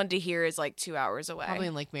nearest one to here is, like, 2 hours away. Probably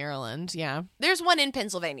in, like, Maryland. Yeah. There's one in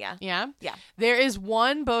Pennsylvania. Yeah? Yeah. There is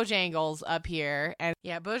one Bojangles up here. And,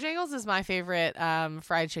 yeah, Bojangles is my favorite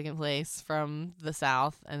fried chicken place from the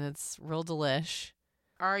South. And it's real delish.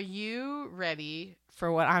 Are you ready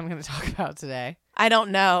for what I'm going to talk about today? I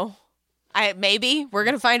don't know. Maybe. We're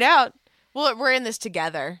going to find out. Well, we're in this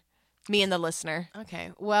together. Me and the listener. Okay.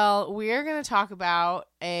 Well, we're going to talk about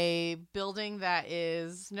a building that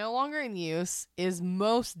is no longer in use, is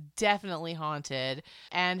most definitely haunted,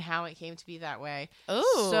 and how it came to be that way. Ooh.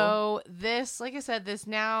 So this, like I said, this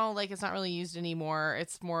now, like, it's not really used anymore.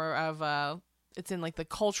 It's more of it's in like the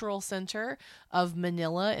cultural center of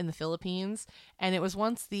Manila in the Philippines, and it was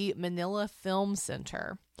once the Manila Film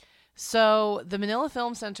Center. So the Manila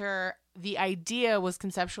Film Center, the idea was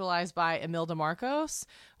conceptualized by Imelda Marcos,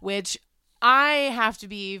 which I have to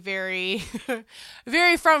be very,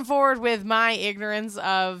 very front forward with my ignorance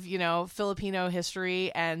of, you know, Filipino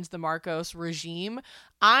history and the Marcos regime.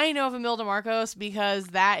 I know of Imelda Marcos because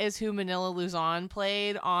that is who Manila Luzon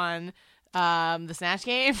played on the Snatch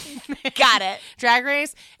Game. Got it. Drag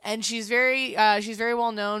Race. And she's very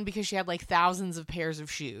well known because she had like thousands of pairs of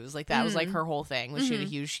shoes. Like that was like her whole thing, was she had a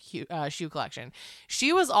huge shoe collection.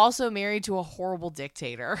 She was also married to a horrible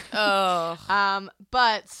dictator. Oh.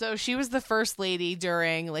 But so she was the first lady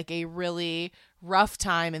during like a really rough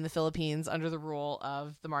time in the Philippines under the rule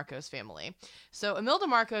of the Marcos family. So Imelda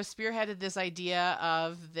Marcos spearheaded this idea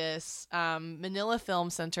of this Manila Film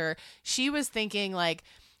Center. She was thinking like,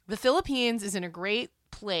 the Philippines is in a great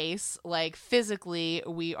place, like physically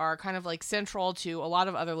we are kind of like central to a lot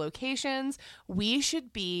of other locations. We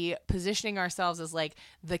should be positioning ourselves as like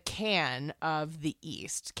the Cannes of the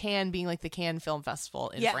East, Cannes being like the Cannes Film Festival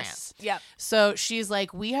in France. Yep. So she's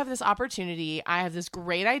like, we have this opportunity. I have this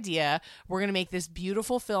great idea. We're going to make this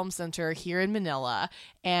beautiful film center here in Manila.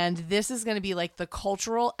 And this is going to be like the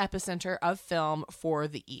cultural epicenter of film for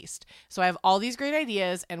the East. So I have all these great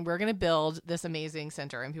ideas and we're going to build this amazing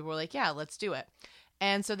center. And people were like, yeah, let's do it.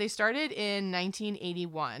 And so they started in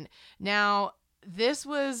 1981. Now, this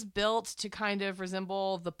was built to kind of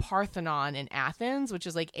resemble the Parthenon in Athens, which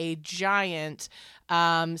is like a giant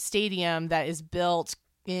stadium that is built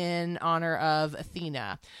in honor of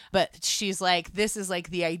Athena. But she's like, this is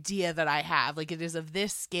like the idea that I have. Like, it is of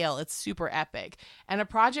this scale. It's super epic. And a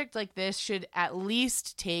project like this should at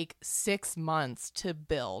least take 6 months to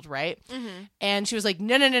build, right? Mm-hmm. And she was like,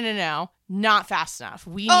 no, not fast enough.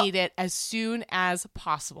 We need it as soon as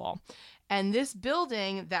possible. And this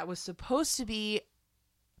building that was supposed to be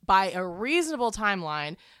by a reasonable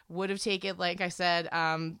timeline would have taken, like I said,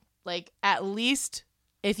 like at least,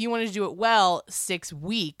 if you wanted to do it well, 6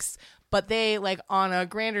 weeks. But they, like, on a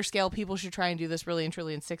grander scale, people should try and do this really and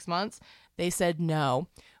truly in 6 months. They said, no,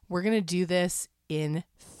 we're going to do this in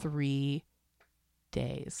 3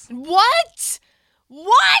 days. What?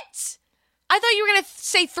 I thought you were going to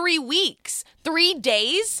say 3 weeks. 3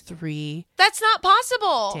 days? 3 That's not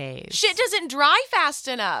possible. days. Shit doesn't dry fast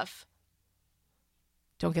enough.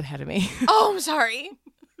 Don't get ahead of me. Oh, I'm sorry.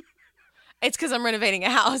 It's because I'm renovating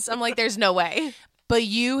a house. I'm like, there's no way. But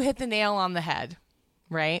you hit the nail on the head,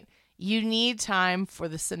 right? You need time for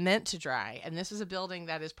the cement to dry. And this is a building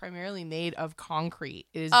that is primarily made of concrete.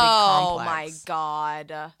 It is big complex. Oh, my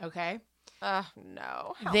God. Okay?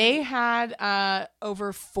 No. They had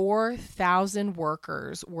over 4,000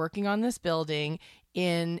 workers working on this building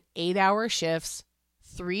in 8-hour shifts,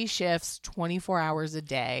 3 shifts, 24 hours a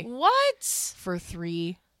day. What? For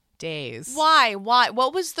 3 days. Why?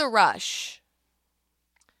 What was the rush?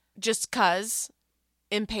 Just 'cause?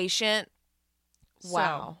 Impatient?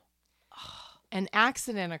 Wow. So, an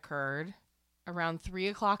accident occurred around 3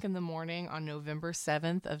 o'clock in the morning on November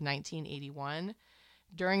 7th of 1981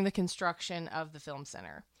 during the construction of the film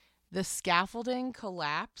center. The scaffolding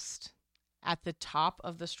collapsed at the top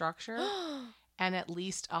of the structure and at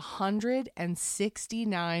least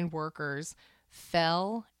 169 workers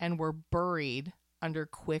fell and were buried under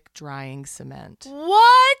quick drying cement.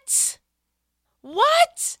 What?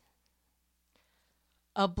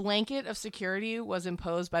 A blanket of security was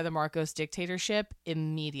imposed by the Marcos dictatorship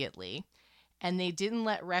immediately, and they didn't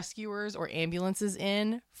let rescuers or ambulances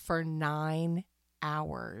in for 9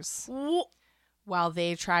 hours while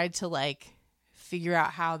they tried to, like, figure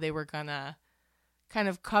out how they were gonna kind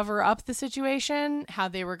of cover up the situation, how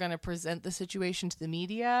they were gonna present the situation to the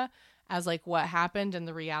media as, like, what happened and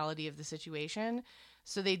the reality of the situation.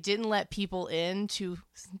 So they didn't let people in to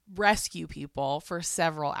rescue people for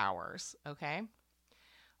several hours, okay?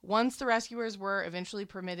 Once the rescuers were eventually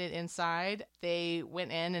permitted inside, they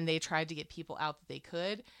went in and they tried to get people out that they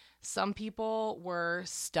could. Some people were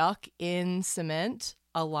stuck in cement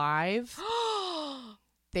alive.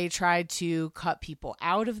 They tried to cut people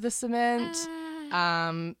out of the cement.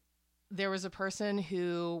 There was a person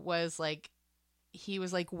who was like, he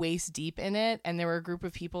was like waist deep in it, and there were a group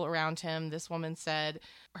of people around him. This woman said,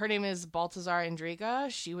 her name is Baltazar Indriga.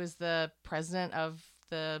 She was the president of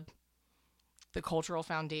the Cultural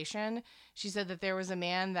Foundation. She said that there was a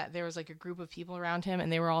man, that there was like a group of people around him, and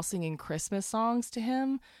they were all singing Christmas songs to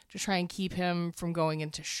him to try and keep him from going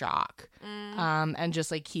into shock, and just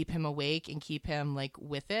like keep him awake and keep him like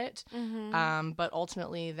with it. But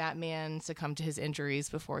ultimately that man succumbed to his injuries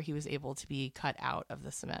before he was able to be cut out of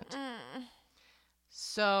the cement.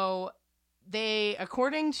 So they,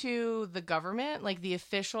 according to the government, like the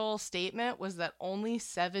official statement was that only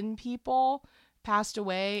 7 people passed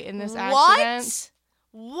away in this accident.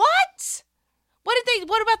 What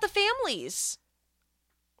about the families?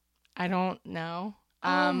 I don't know.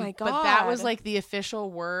 Oh my God. But that was like the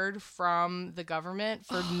official word from the government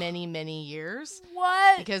for many, many years.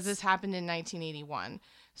 What? Because this happened in 1981.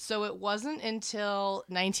 So it wasn't until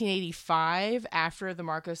 1985, after the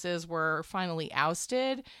Marcoses were finally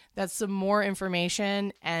ousted, that some more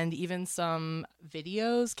information and even some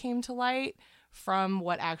videos came to light from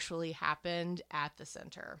what actually happened at the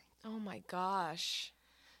center. Oh my gosh.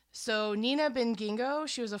 So Nina Bengingo,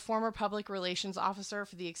 she was a former public relations officer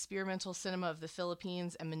for the Experimental Cinema of the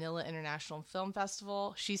Philippines and Manila International Film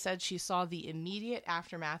Festival. She said she saw the immediate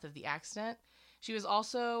aftermath of the accident. She was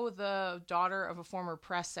also the daughter of a former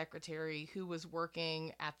press secretary who was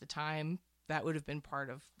working at the time. That would have been part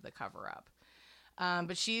of the cover-up.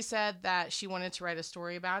 But she said that she wanted to write a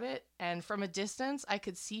story about it. And from a distance, I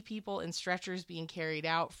could see people in stretchers being carried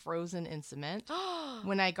out, frozen in cement.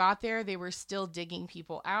 When I got there, they were still digging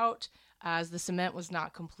people out as the cement was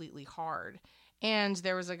not completely hard. And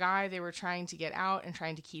there was a guy they were trying to get out and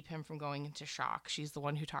trying to keep him from going into shock. She's the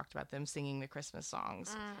one who talked about them singing the Christmas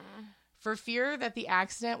songs. For fear that the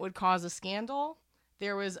accident would cause a scandal,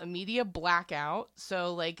 there was a media blackout.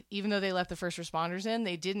 So, like, even though they let the first responders in,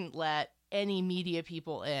 they didn't let any media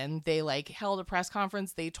people in. They like held a press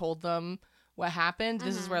conference. They told them what happened.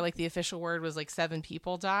 This is where like the official word was like 7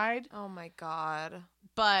 people died. Oh my God.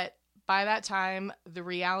 But By that time, the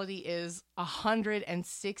reality is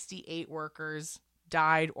 168 workers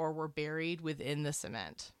died or were buried within the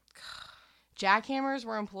cement. Jackhammers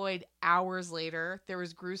were employed hours later. There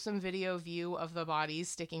was gruesome video view of the bodies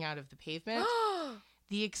sticking out of the pavement.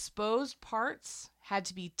 The exposed parts had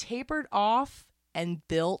to be tapered off and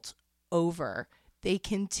built over. They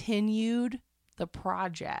continued the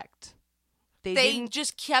project. They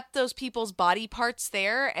just kept those people's body parts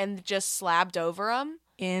there and just slabbed over them?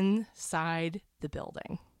 Inside the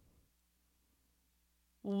building.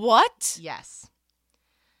 What? Yes.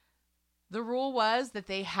 The rule was that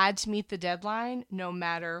they had to meet the deadline no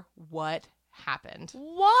matter what happened.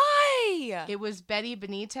 Why? It was Betty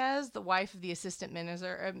Benitez, the wife of the assistant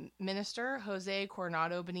minister, Jose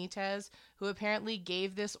Coronado Benitez, who apparently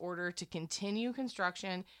gave this order to continue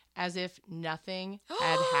construction as if nothing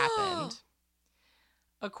had happened.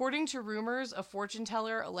 According to rumors, a fortune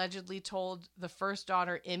teller allegedly told the first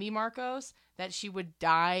daughter, Emmy Marcos, that she would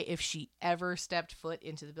die if she ever stepped foot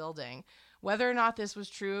into the building. Whether or not this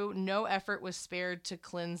was true, no effort was spared to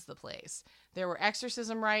cleanse the place. There were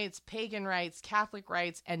exorcism rites, pagan rites, Catholic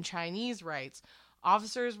rites, and Chinese rites.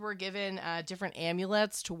 Officers were given different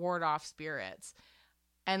amulets to ward off spirits.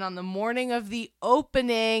 And on the morning of the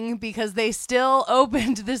opening, because they still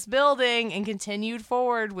opened this building and continued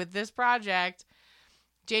forward with this project,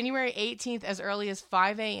 January 18th, as early as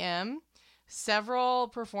 5 a.m., several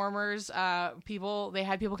performers, they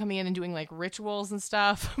had people coming in and doing like rituals and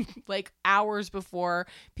stuff, like hours before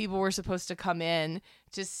people were supposed to come in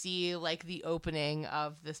to see like the opening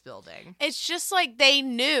of this building. It's just like they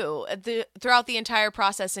knew throughout the entire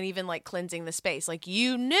process and even like cleansing the space. Like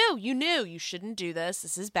you knew you shouldn't do this.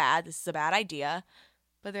 This is bad. This is a bad idea.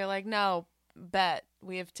 But they're like, no, bet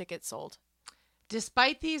we have tickets sold.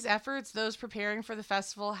 Despite these efforts, those preparing for the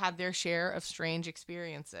festival had their share of strange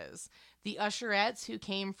experiences. The usherettes, who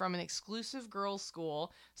came from an exclusive girls'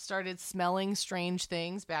 school, started smelling strange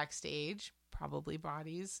things backstage, probably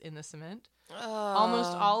bodies in the cement.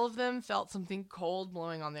 Almost all of them felt something cold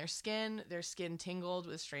blowing on their skin. Their skin tingled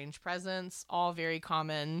with strange presence, all very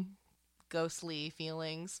common ghostly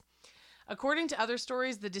feelings. According to other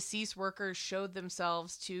stories, the deceased workers showed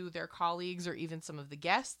themselves to their colleagues or even some of the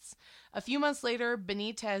guests. A few months later,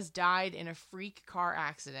 Benitez died in a freak car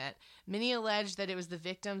accident. Many alleged that it was the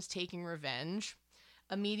victims taking revenge.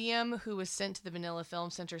 A medium who was sent to the Manila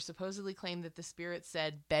Film Center supposedly claimed that the spirit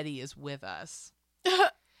said, "Betty is with us."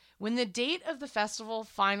 When the date of the festival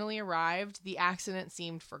finally arrived, the accident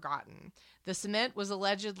seemed forgotten. The cement was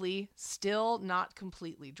allegedly still not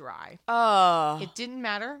completely dry. It didn't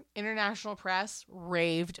matter. International press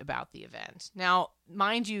raved about the event. Now,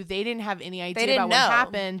 mind you, they didn't have any idea about what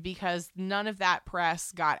happened because none of that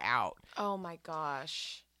press got out. Oh my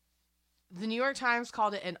gosh. The New York Times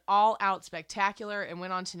called it an all-out spectacular and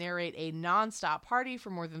went on to narrate a non-stop party for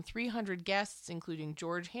more than 300 guests, including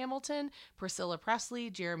George Hamilton, Priscilla Presley,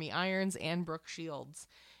 Jeremy Irons, and Brooke Shields.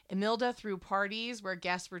 Imelda threw parties where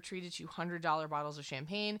guests were treated to $100 bottles of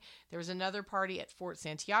champagne. There was another party at Fort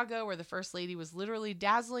Santiago where the First Lady was literally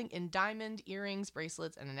dazzling in diamond earrings,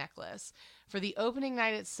 bracelets, and a necklace. For the opening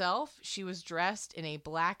night itself, she was dressed in a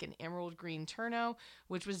black and emerald green turno,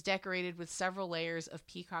 which was decorated with several layers of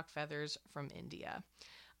peacock feathers from India.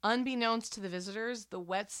 Unbeknownst to the visitors, the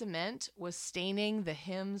wet cement was staining the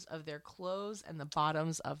hems of their clothes and the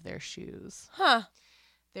bottoms of their shoes.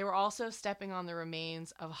 They were also stepping on the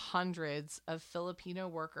remains of hundreds of Filipino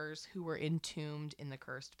workers who were entombed in the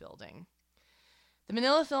cursed building. The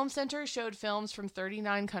Manila Film Center showed films from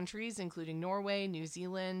 39 countries, including Norway, New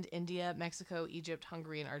Zealand, India, Mexico, Egypt,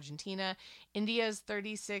 Hungary, and Argentina. India's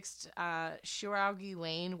 36th Shiraugi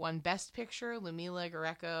Lane won Best Picture. Lumila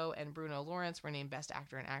Gareco and Bruno Lawrence were named Best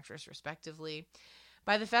Actor and Actress, respectively.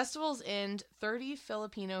 By the festival's end, 30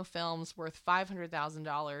 Filipino films worth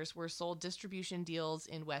 $500,000 were sold distribution deals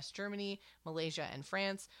in West Germany, Malaysia, and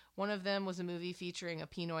France. One of them was a movie featuring a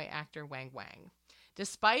Pinoy actor, Wang Wang.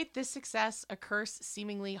 Despite this success, a curse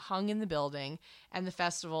seemingly hung in the building and the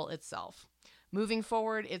festival itself. Moving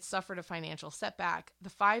forward, it suffered a financial setback. The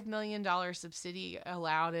 $5 million subsidy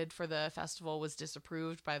allowed for the festival was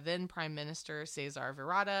disapproved by then Prime Minister Cesar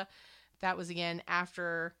Virata. That was again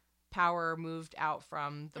after power moved out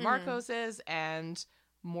from the Marcoses and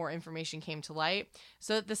more information came to light.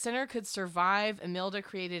 So that the center could survive, Imelda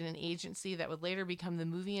created an agency that would later become the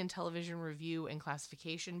Movie and Television Review and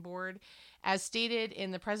Classification Board. As stated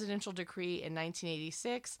in the presidential decree in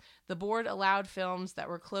 1986, the board allowed films that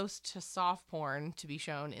were close to soft porn to be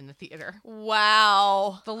shown in the theater.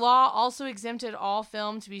 Wow. The law also exempted all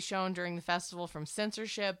film to be shown during the festival from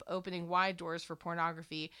censorship, opening wide doors for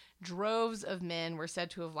pornography. Droves of men were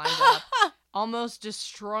said to have lined up almost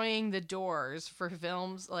destroying the doors for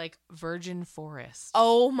films like Virgin Forest.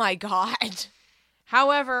 Oh my God.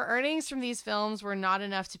 However, earnings from these films were not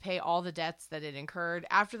enough to pay all the debts that it incurred.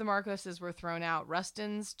 After the Marcoses were thrown out,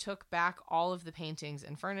 Rustins took back all of the paintings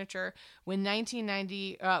and furniture. When a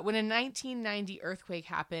 1990 earthquake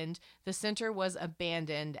happened, the center was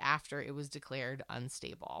abandoned after it was declared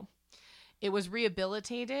unstable. It was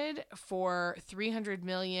rehabilitated for 300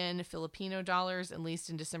 million Filipino dollars and leased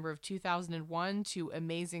in December of 2001 to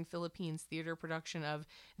Amazing Philippines Theater production of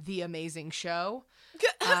The Amazing Show.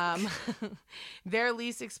 Their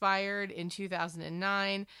lease expired in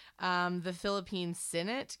 2009. The Philippine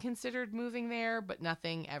Senate considered moving there, but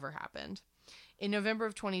nothing ever happened. In November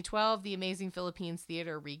of 2012, the Amazing Philippines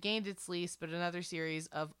Theater regained its lease, but another series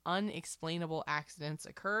of unexplainable accidents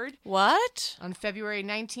occurred. What? On February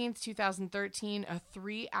 19th, 2013, a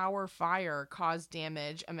 3-hour fire caused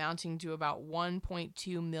damage amounting to about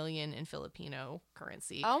 1.2 million in Filipino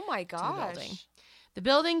currency. Oh my to the gosh. building. The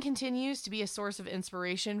building continues to be a source of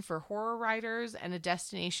inspiration for horror writers and a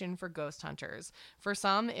destination for ghost hunters. For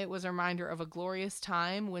some, it was a reminder of a glorious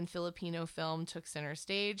time when Filipino film took center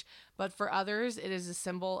stage, but for others, it is a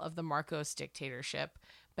symbol of the Marcos dictatorship.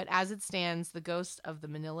 But as it stands, the ghosts of the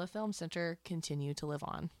Manila Film Center continue to live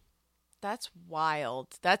on. That's wild.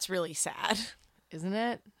 That's really sad. Isn't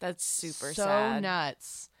it? That's super so sad.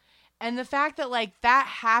 nuts. And the fact that like that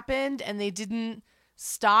happened and they didn't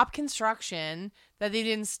stop construction, that they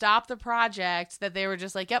didn't stop the project, that they were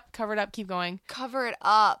just like, yep, cover it up, keep going. Cover it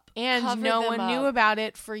up. And Cover no them one knew up. about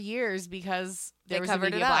it for years because there They was a covered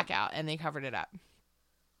media it up. blackout and they covered it up.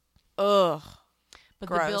 Ugh. But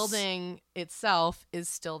Gross. the building itself is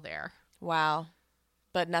still there. Wow.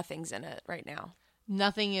 But nothing's in it right now,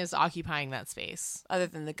 Nothing is occupying that space other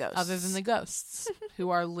than the ghosts. other than the ghosts who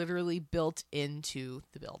are literally built into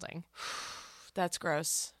the building. That's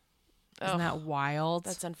gross. Isn't Ugh. that wild?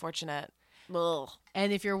 That's unfortunate. Ugh.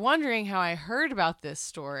 And if you're wondering how I heard about this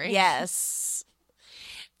story, Yes.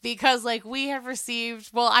 because like we have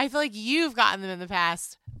received, well, I feel like you've gotten them in the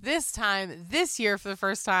past. This year for the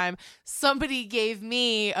first time, somebody gave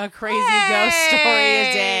me a crazy ghost story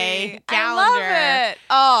a day calendar. I love it.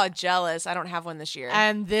 Oh, jealous. I don't have one this year.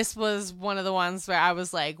 And this was one of the ones where I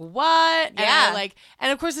was like, what? And Yeah.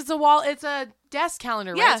 and of course it's a desk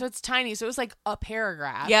calendar, Yeah. right? So it's tiny. So it was like a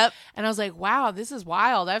paragraph. Yep. And I was like, wow, this is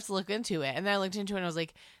wild. I have to look into it. And then I looked into it and I was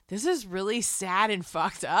like, this is really sad and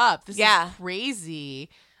fucked up. This Yeah. is crazy.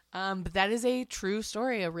 But that is a true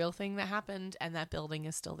story, a real thing that happened, and that building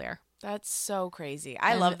is still there. That's so crazy.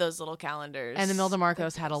 I And- love those little calendars. And Imelda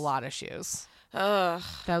Marcos had a lot of shoes. Ugh.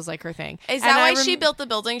 That was like her thing. Is And that I why she built the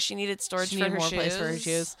building? She needed storage she for needed her more shoes. place for her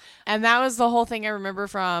shoes. And that was the whole thing I remember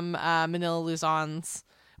from Manila Luzon's,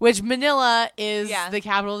 which Manila is Yeah. the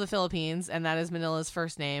capital of the Philippines, and that is Manila's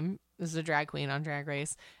first name. This is a drag queen on Drag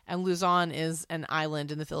Race. And Luzon is an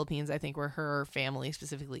island in the Philippines, I think, where her family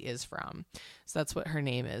specifically is from. So that's what her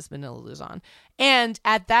name is, Manila Luzon. And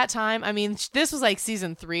at that time, I mean, this was like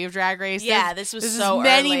season 3 of Drag Race. Yeah, this was so is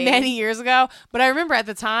many, early. many years ago. But I remember at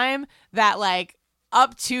the time that like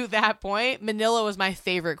up to that point, Manila was my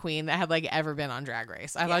favorite queen that had like ever been on Drag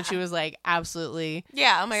Race. I thought she was like absolutely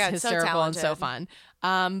Yeah. Oh my God. hysterical so and talented. so fun.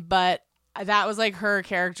 But that was like her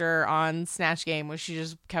character on Snatch Game, where she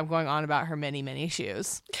just kept going on about her many, many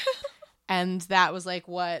shoes. And that was like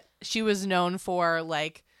what she was known for,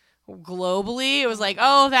 like globally. It was like,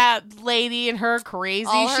 oh, that lady and her crazy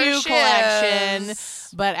All her shoe shoes. collection.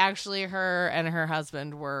 But actually, her and her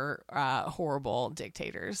husband were horrible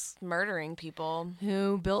dictators Murdering people.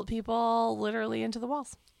 who built people literally into the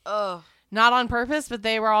walls. Ugh. Not on purpose, but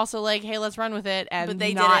they were also like, hey, let's run with it and But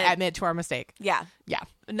they not didn't. admit to our mistake. Yeah. Yeah.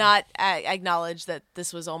 Not acknowledge that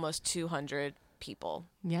this was almost 200 people.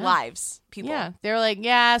 Yeah. Lives. People. Yeah. They were like,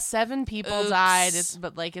 yeah, 7 people Oops. died,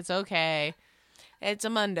 but like, it's okay. It's a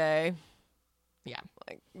Monday. Yeah.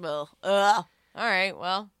 Like, well, ugh. All right.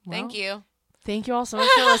 Well, thank Well, you. Thank you all so much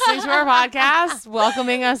for listening to our podcast,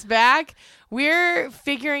 welcoming us back. We're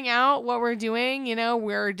figuring out what we're doing. You know,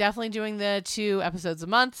 we're definitely doing the 2 episodes a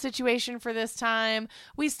month situation for this time.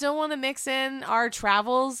 We still want to mix in our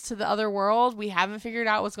travels to the other world. We haven't figured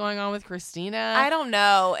out what's going on with Christina. I don't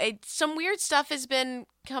know. Some weird stuff has been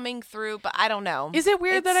coming through, but I don't know. Is it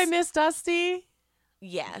weird that I It's- miss Dusty?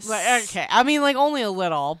 Yes. Like, okay. I mean, like, only a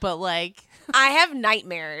little, but like, I have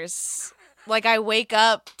nightmares Like, I wake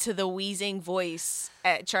up to the wheezing voice.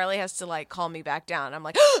 Charlie has to, like, calm me back down. I'm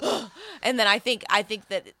like, and then I think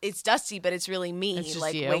that it's Dusty, but it's really me, It's just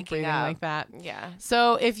like, you waking breathing up like that. Yeah.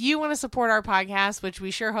 So if you want to support our podcast, which we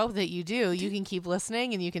sure hope that you do, you can keep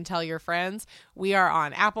listening and you can tell your friends. We are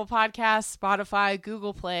on Apple Podcasts, Spotify,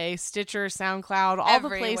 Google Play, Stitcher, SoundCloud, all the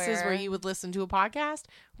places where you would listen to a podcast.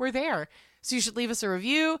 We're there. So you should leave us a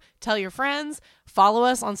review, tell your friends, follow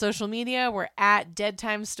us on social media. We're at Dead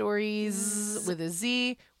Time Stories with a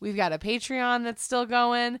Z. We've got a Patreon that's still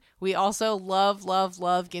going. We also love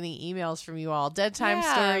getting emails from you all.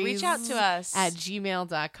 DeadTimeStories. Reach out to us at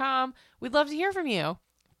gmail.com. We'd love to hear from you.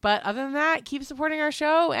 But other than that, keep supporting our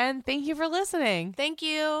show, and thank you for listening. Thank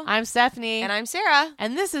you. I'm Stephanie. And I'm Sarah.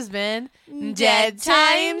 And this has been Dead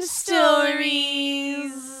Time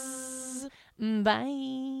Stories.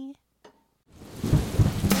 Bye.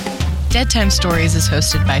 Dead Time Stories is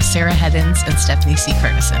hosted by Sarah Heddens and Stephanie C.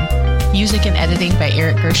 Kernison. Music and editing by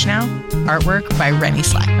Eric Gershnow. Artwork by Rennie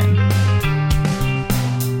Slackman.